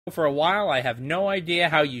for a while. I have no idea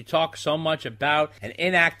how you talk so much about an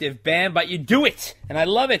inactive band, but you do it, and I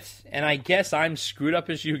love it. And I guess I'm screwed up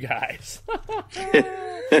as you guys. Welcome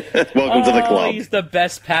to the club. He's the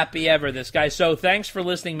best pappy ever, this guy. So thanks for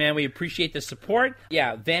listening, man. We appreciate the support.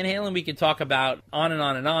 Yeah, Van Halen we could talk about on and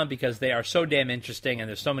on and on because they are so damn interesting, and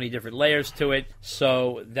there's so many different layers to it.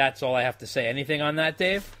 So that's all I have to say. Anything on that,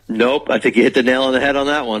 Dave? Nope. I think you hit the nail on the head on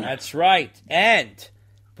that one. That's right. And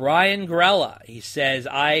Brian Grella, he says,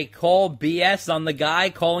 I call BS on the guy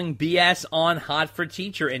calling BS on Hot for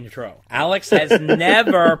Teacher intro. Alex has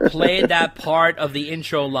never played that part of the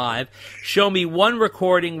intro live. Show me one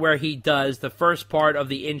recording where he does the first part of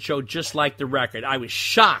the intro just like the record. I was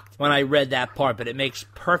shocked when I read that part, but it makes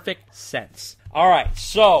perfect sense. All right,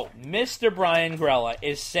 so Mr. Brian Grella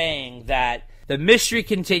is saying that the mystery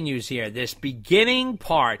continues here. This beginning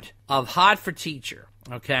part of Hot for Teacher,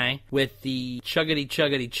 okay, with the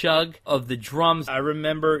chuggity-chuggity-chug of the drums. I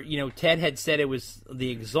remember, Ted had said it was the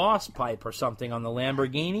exhaust pipe or something on the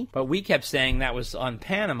Lamborghini, but we kept saying that was on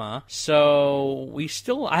Panama, so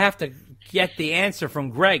I have to get the answer from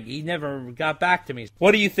Greg. He never got back to me.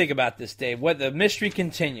 What do you think about this, Dave? What the mystery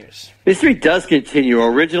continues? Mystery does continue.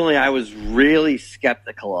 Originally, I was really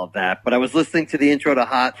skeptical of that, but I was listening to the intro to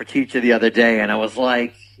Hot for Teacher the other day, and I was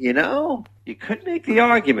like, you could make the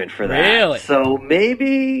argument for that. Really? So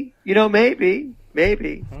maybe.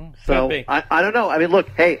 So I don't know. I mean, look,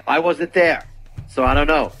 hey, I wasn't there, so I don't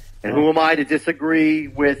know. And who am I to disagree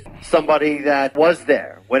with somebody that was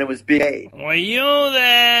there when it was being made? Were you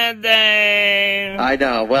there, Dave? I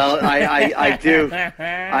know. Well, I do.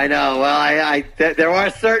 I know. Well, there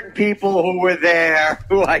are certain people who were there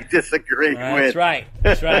who I disagree with.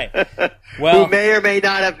 That's right. Well, who may or may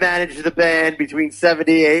not have managed the band between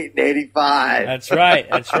 78 and 85. That's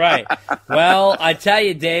right. Well, I tell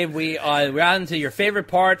you, Dave, we're on to your favorite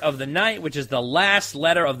part of the night, which is the last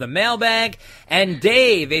letter of the mailbag. And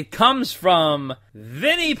Dave, it comes from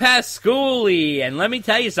Vinny Pasculi. And let me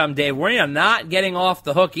tell you something, Dave, we're not getting off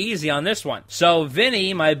the hook easy on this one. So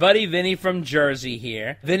Vinny, my buddy Vinny from Jersey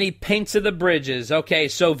here, Vinny paints of the bridges. Okay,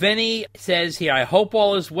 so Vinny says here, I hope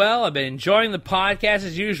all is well. I've been enjoying the podcast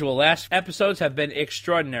as usual. Last episodes have been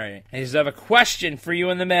extraordinary. And he says, I have a question for you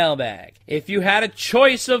in the mailbag. If you had a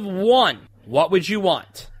choice of one, what would you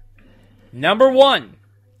want? Number one,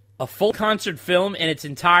 a full concert film in its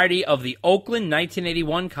entirety of the Oakland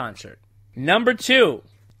 1981 concert. Number two,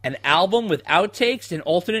 an album with outtakes and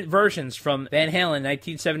alternate versions from Van Halen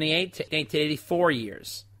 1978 to 1984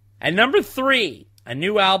 years. And number three, a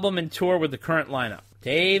new album and tour with the current lineup.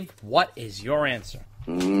 Dave, what is your answer?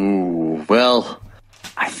 Ooh, well,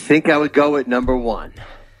 I think I would go with number one.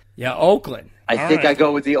 Yeah, Oakland. I think I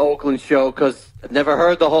go with the Oakland show because I've never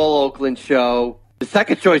heard the whole Oakland show. The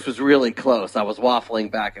second choice was really close. I was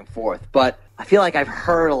waffling back and forth. But I feel like I've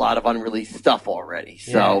heard a lot of unreleased stuff already.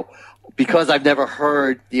 So because I've never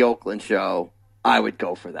heard the Oakland show, I would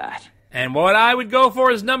go for that. And what I would go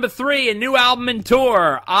for is number three, a new album and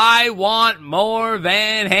tour. I want more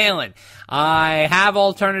Van Halen. I have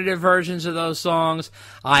alternative versions of those songs.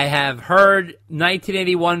 I have heard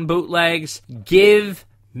 1981 bootlegs. Give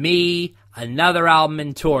me another album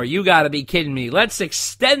and tour. You gotta be kidding me. Let's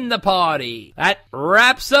extend the party. That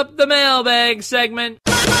wraps up the mailbag segment.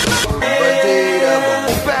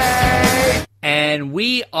 And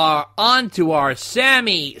we are on to our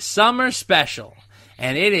Sammy Summer Special.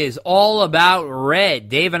 And it is all about Red.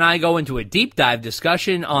 Dave and I go into a deep dive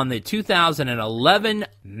discussion on the 2011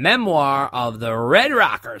 memoir of the Red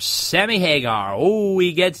Rocker, Sammy Hagar. Oh,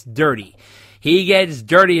 he gets dirty. He gets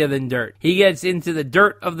dirtier than dirt. He gets into the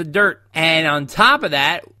dirt of the dirt. And on top of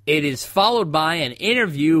that, it is followed by an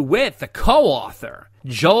interview with the co-author,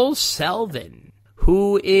 Joel Selvin,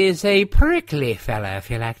 who is a prickly fella,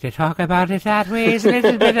 if you like to talk about it that way. He's a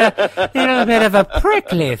little bit of a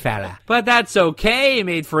prickly fella. But that's okay. He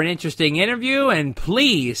made for an interesting interview. And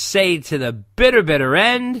please say to the bitter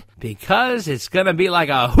end, because it's going to be like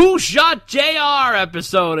a Who Shot JR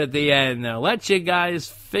episode at the end. I'll let you guys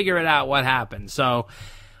figure it out what happened. So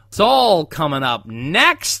it's all coming up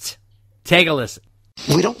next. Take a listen.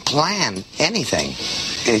 We don't plan anything.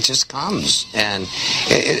 It just comes. And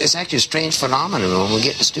it's actually a strange phenomenon. When we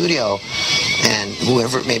get in the studio and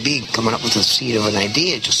whoever it may be coming up with the seed of an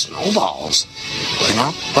idea, it just snowballs.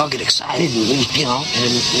 We all get excited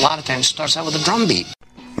and a lot of times it starts out with a drum beat.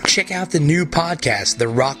 Check out the new podcast, The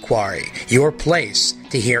Rock Quarry, your place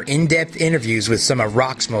to hear in-depth interviews with some of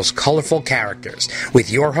rock's most colorful characters, with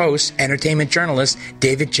your host, entertainment journalist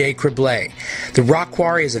David J. Criblay. The Rock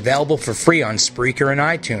Quarry is available for free on Spreaker and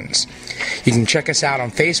iTunes. You can check us out on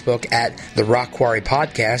Facebook at The Rock Quarry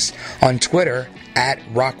Podcast, on Twitter at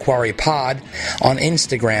Rock Quarry Pod, on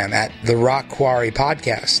Instagram at The Rock Quarry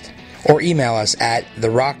Podcast, or email us at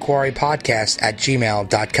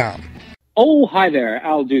therockquarrypodcast@gmail.com. Oh, hi there.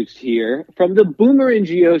 Al Dukes here from the Boomer and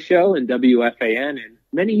Geo Show and WFAN. And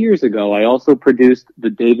many years ago, I also produced the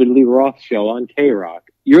David Lee Roth Show on K-Rock.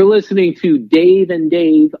 You're listening to Dave and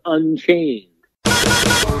Dave Unchained.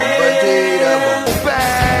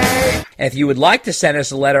 If you would like to send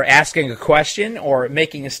us a letter asking a question or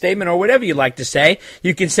making a statement or whatever you'd like to say,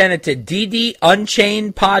 you can send it to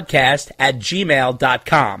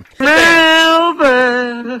ddunchainedpodcast@gmail.com.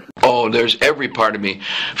 Oh, there's every part of me,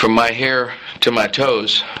 from my hair to my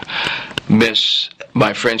toes, miss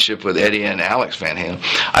my friendship with Eddie and Alex Van Halen.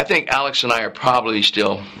 I think Alex and I are probably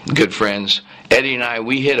still good friends. Eddie and I,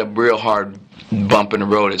 we hit a real hard bump in the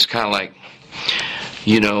road. It's kind of like,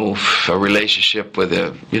 you know, a relationship with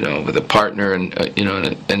a partner, and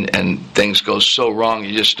and things go so wrong,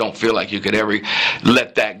 you just don't feel like you could ever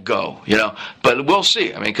let that go, But we'll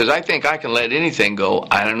see. I mean, because I think I can let anything go.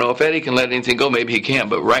 I don't know if Eddie can let anything go. Maybe he can.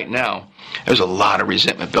 But right now, there's a lot of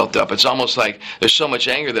resentment built up. It's almost like there's so much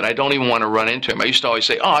anger that I don't even want to run into him. I used to always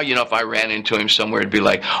say, if I ran into him somewhere, it'd be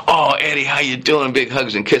like, oh, Eddie, how you doing? Big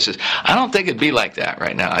hugs and kisses. I don't think it'd be like that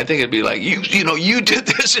right now. I think it'd be like, you did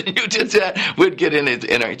this and you did that. We'd get in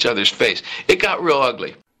each other's face. It got real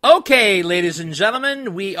ugly. Okay, ladies and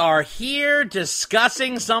gentlemen, we are here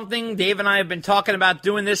discussing something. Dave and I have been talking about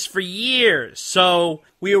doing this for years. So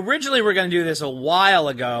we originally were going to do this a while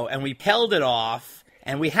ago, and we held it off.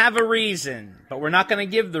 And we have a reason, but we're not going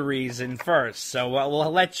to give the reason first. So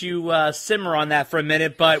we'll let you simmer on that for a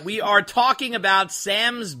minute. But we are talking about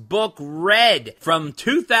Sam's book, Red, from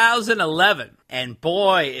 2011. And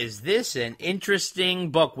boy, is this an interesting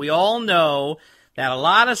book. We all know that a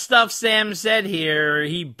lot of stuff Sam said here,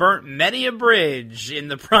 he burnt many a bridge in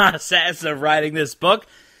the process of writing this book.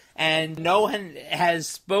 And no one has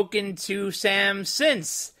spoken to Sam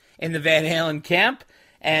since in the Van Halen camp.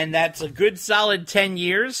 And that's a good solid 10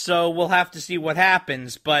 years, so we'll have to see what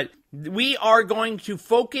happens. But we are going to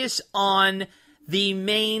focus on the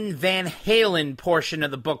main Van Halen portion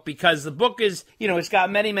of the book, because the book is, it's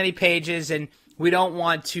got many, many pages, and we don't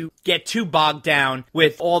want to get too bogged down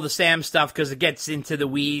with all the Sam stuff, because it gets into the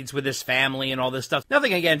weeds with his family and all this stuff.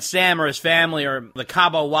 Nothing against Sam or his family or the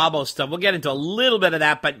Cabo Wabo stuff. We'll get into a little bit of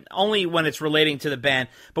that, but only when it's relating to the band.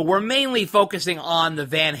 But we're mainly focusing on the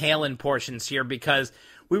Van Halen portions here, because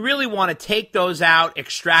we really want to take those out,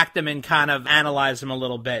 extract them, and kind of analyze them a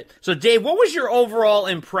little bit. So, Dave, what was your overall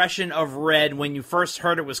impression of Red when you first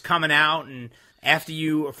heard it was coming out and after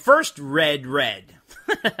you first read Red?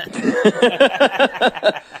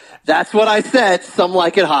 That's what I said. Some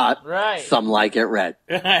like it hot. Right. Some like it red.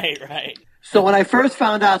 Right. So when I first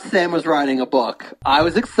found out Sam was writing a book, I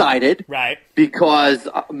was excited. Right. Because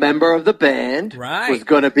a member of the band was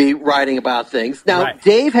going to be writing about things. Now,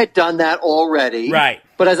 Dave had done that already. Right.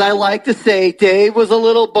 But as I like to say, Dave was a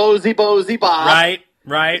little Bozy Bob.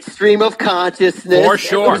 Right. Stream of consciousness. For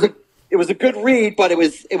sure. It was a good read, but it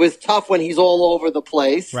was tough when he's all over the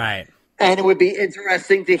place. Right. And it would be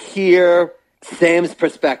interesting to hear Sam's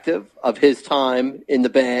perspective of his time in the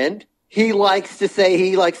band. He likes to say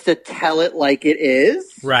he likes to tell it like it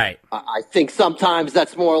is. Right. I think sometimes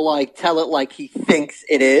that's more like tell it like he thinks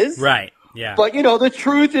it is. Right. Yeah. But, the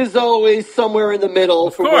truth is always somewhere in the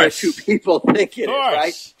middle for where two people think it is,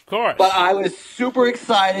 right? Of course. But I was super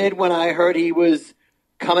excited when I heard he was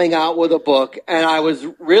coming out with a book, and I was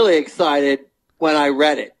really excited when I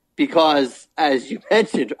read it because, as you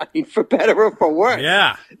mentioned, for better or for worse,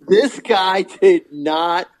 this guy did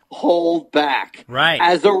not hold back. Right.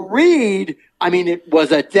 As a read, it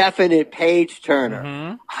was a definite page turner.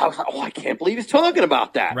 Mm-hmm. I was like, I can't believe he's talking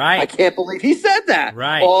about that. Right. I can't believe he said that.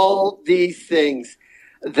 Right. All these things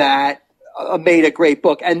that made a great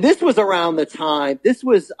book. And this was around the time, this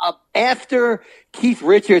was after Keith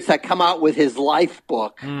Richards had come out with his Life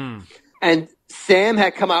book. And Sam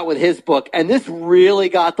had come out with his book. And this really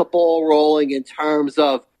got the ball rolling in terms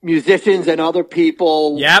of musicians and other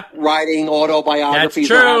people writing autobiographies.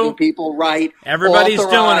 That's true. Or having people write. Everybody's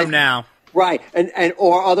doing them now. Right. And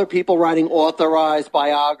or other people writing authorized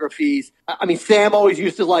biographies. Sam always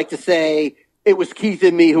used to like to say it was Keith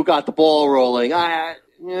and me who got the ball rolling.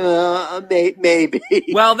 Maybe.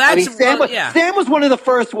 Well, that's Sam was one of the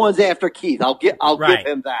first ones after Keith. I'll give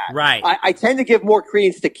him that. Right. I tend to give more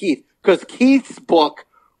credence to Keith because Keith's book,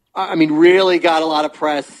 really got a lot of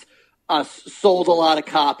press, sold a lot of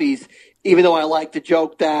copies. Even though I like to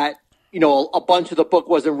joke that a bunch of the book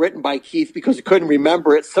wasn't written by Keith because he couldn't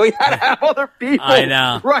remember it, so he had to have other people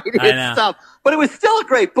write it stuff. But it was still a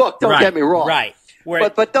great book. Don't get me wrong. Right.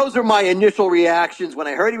 But those are my initial reactions when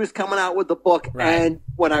I heard he was coming out with the book and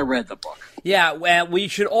when I read the book. Yeah, well, we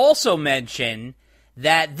should also mention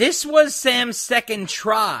that this was Sam's second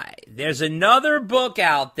try. There's another book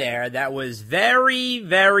out there that was very,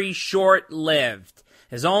 very short-lived.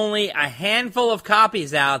 There's only a handful of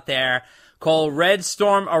copies out there called Red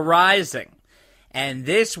Storm Arising. And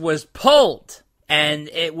this was pulled. And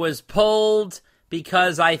it was pulled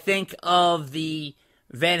because I think of the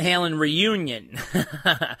Van Halen reunion,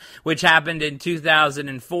 which happened in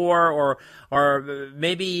 2004, or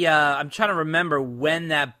maybe, I'm trying to remember when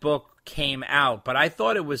that book came out, but I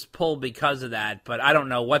thought it was pulled because of that, but I don't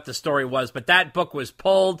know what the story was, but that book was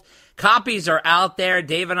pulled. Copies are out there.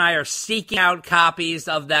 Dave and I are seeking out copies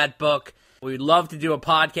of that book. We'd love to do a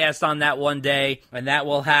podcast on that one day, and that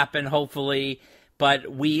will happen, hopefully,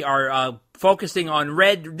 but we are focusing on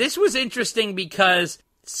Red. This was interesting because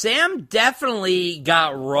Sam definitely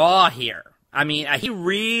got raw here. I mean, he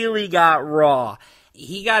really got raw.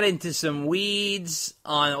 He got into some weeds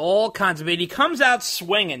on all kinds of it. He comes out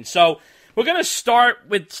swinging. So we're going to start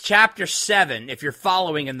with Chapter 7, if you're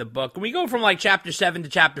following in the book. And we go from like Chapter 7 to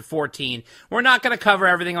Chapter 14. We're not going to cover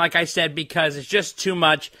everything, like I said, because it's just too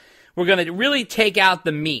much. We're going to really take out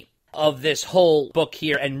the meat of this whole book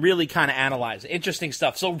here and really kind of analyze it. Interesting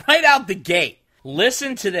stuff. So right out the gate,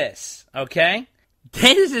 listen to this, okay?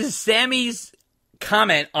 This is Sammy's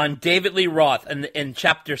comment on David Lee Roth in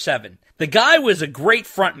Chapter 7. The guy was a great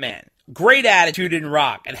frontman, great attitude in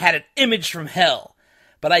rock, and had an image from hell.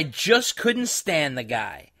 But I just couldn't stand the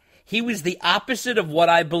guy. He was the opposite of what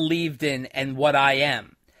I believed in and what I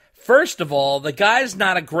am. First of all, the guy's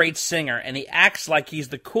not a great singer, and he acts like he's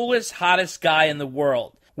the coolest, hottest guy in the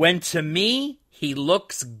world, when to me, he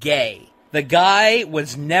looks gay. The guy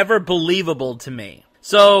was never believable to me.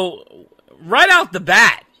 So, right out the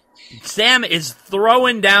bat, Sam is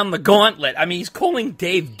throwing down the gauntlet. I mean, he's calling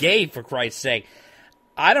Dave gay, for Christ's sake.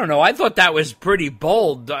 I don't know. I thought that was pretty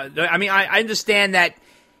bold. I mean, I understand that,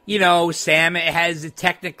 you know, Sam has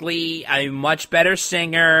technically a much better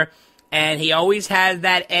singer, and he always had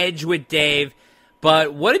that edge with Dave.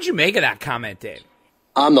 But what did you make of that comment, Dave?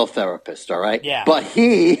 I'm no therapist, all right? Yeah. But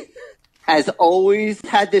he has always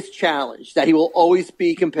had this challenge that he will always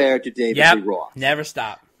be compared to David Lee Roth. Never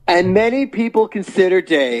stop. And many people consider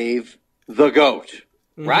Dave the GOAT,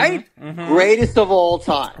 right? Mm-hmm. Greatest of all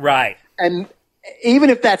time. Right. And even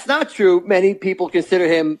if that's not true, many people consider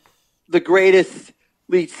him the greatest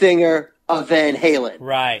lead singer of Van Halen.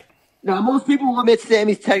 Right. Now, most people will admit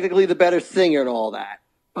Sammy's technically the better singer and all that.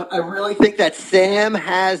 But I really think that Sam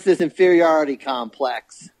has this inferiority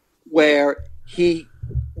complex where he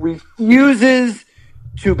refuses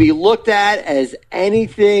to be looked at as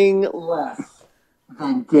anything less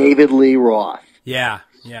than David Lee Roth. Yeah.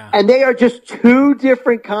 And they are just two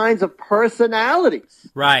different kinds of personalities.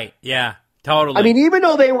 Right, yeah, totally. I mean, even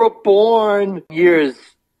though they were born years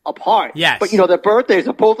apart. Yes. But, you know, their birthdays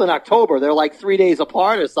are both in October. They're like 3 days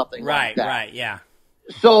apart or something like that. Right, yeah.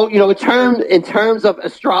 So, you know, in terms of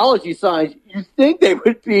astrology signs, you think they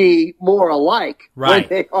would be more alike. Right. But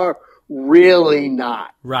they are really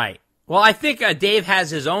not. Right. Well, I think Dave has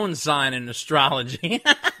his own sign in astrology.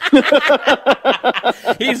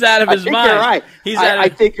 He's out of his mind. You're right. I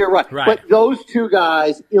think you're right. But those two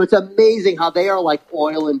guys, you know, it's amazing how they are like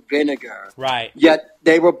oil and vinegar. Right. Yet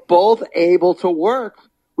they were both able to work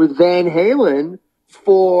with Van Halen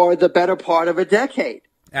for the better part of a decade.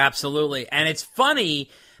 Absolutely. And it's funny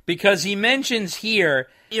because he mentions here,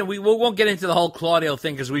 you know, we won't get into the whole Claudio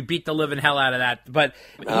thing because we beat the living hell out of that. But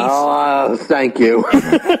thank you.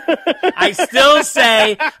 I still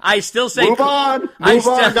say, move on.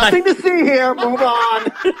 Nothing to see here. Move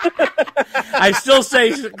on. I still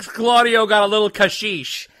say Claudio got a little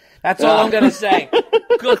kashish. That's all I'm going to say.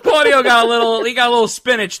 Claudio got a little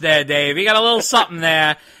spinach there, Dave. He got a little something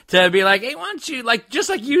there to be like, hey, why don't you, like, just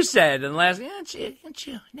like you said, and last, why don't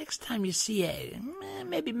you, next time you see it,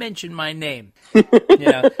 maybe mention my name. You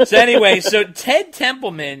know. So anyway, so Ted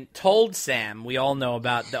Templeman told Sam, we all know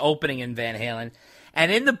about the opening in Van Halen,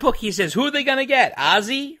 and in the book he says, who are they going to get?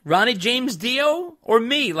 Ozzy, Ronnie James Dio, or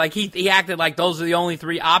me? Like, he acted like those are the only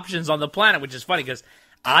three options on the planet, which is funny because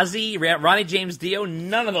Ozzy, Ronnie James Dio,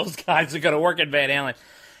 none of those guys are going to work at Van Halen.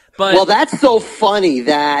 But, well, that's so funny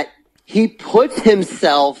that he puts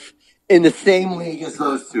himself in the same league as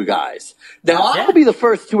those two guys. Now, I'll be the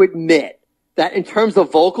first to admit that in terms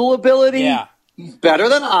of vocal ability, he's better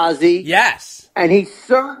than Ozzy. Yes. And he's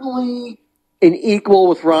certainly an equal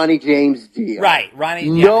with Ronnie James Dio. Right, Ronnie.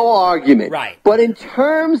 No argument. Right. But in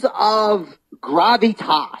terms of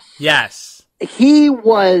gravitas, yes, he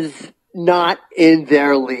was not in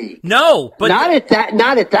their league. No, but not at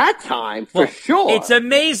that time, for sure. It's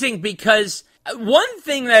amazing because one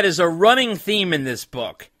thing that is a running theme in this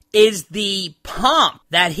book is the pomp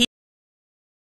that he